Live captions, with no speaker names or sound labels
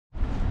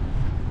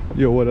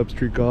Yo, what up,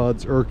 street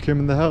gods? Kim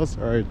in the house.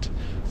 All right,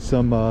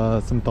 some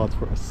thoughts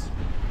for us.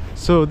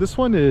 So this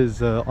one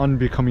is on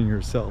becoming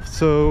yourself.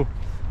 So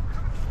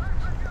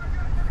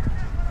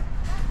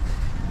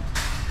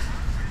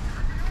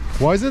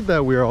why is it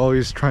that we are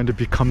always trying to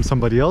become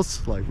somebody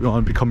else? Like we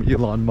want to become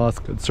Elon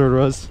Musk,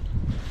 etc.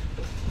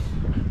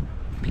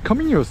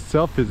 Becoming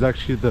yourself is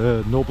actually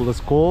the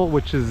noblest goal,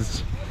 which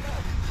is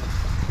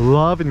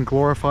love and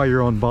glorify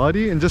your own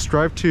body and just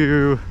strive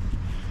to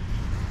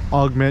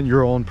augment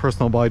your own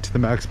personal body to the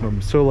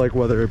maximum. So like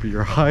whether it be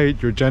your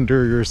height, your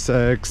gender, your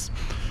sex,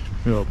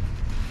 you know,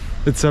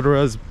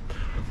 etc.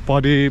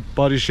 body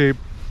shape.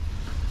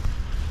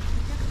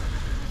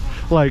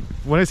 Like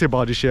when I say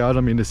body shape, I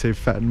don't mean to say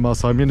fat and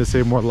muscle. I mean to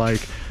say more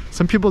like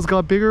some people's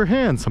got bigger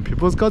hands, some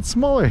people's got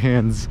smaller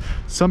hands,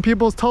 some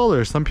people's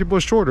taller, some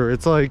people's shorter.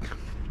 It's like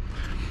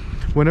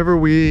whenever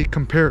we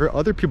compare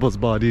other people's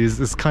bodies,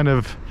 it's kind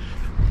of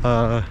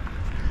a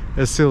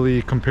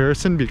silly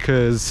comparison,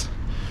 because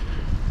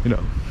you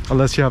know,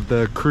 unless you have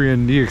the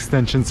Korean knee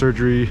extension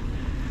surgery,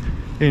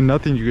 ain't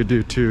nothing you could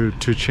do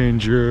to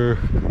change your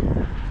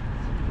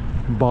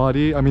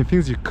body. I mean,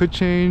 things you could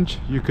change: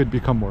 you could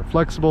become more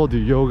flexible, do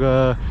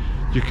yoga,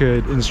 you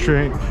could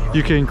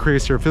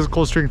increase your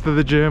physical strength at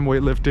the gym,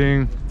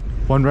 weightlifting,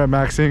 1 rep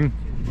maxing,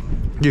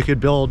 you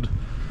could build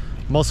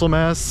muscle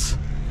mass,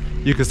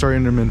 you could start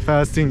intermittent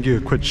fasting, you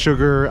could quit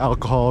sugar,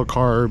 alcohol,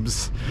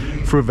 carbs,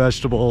 fruit,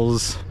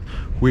 vegetables,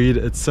 weed,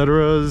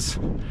 etc.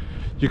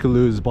 You could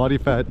lose body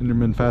fat,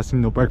 intermittent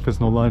fasting, no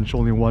breakfast, no lunch,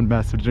 only one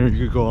massive dinner.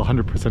 You could go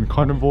 100%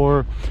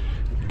 carnivore,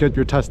 get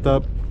your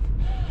testosterone.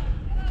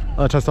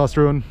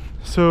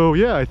 So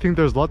yeah, I think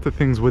there's lots of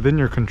things within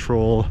your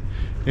control,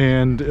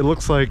 and it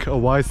looks like a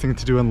wise thing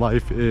to do in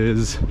life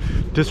is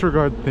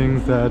disregard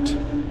things that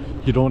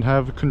you don't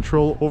have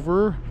control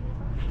over,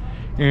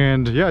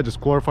 and yeah, just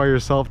glorify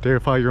yourself,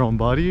 deify your own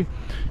body,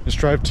 and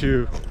strive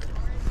to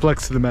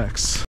flex to the max.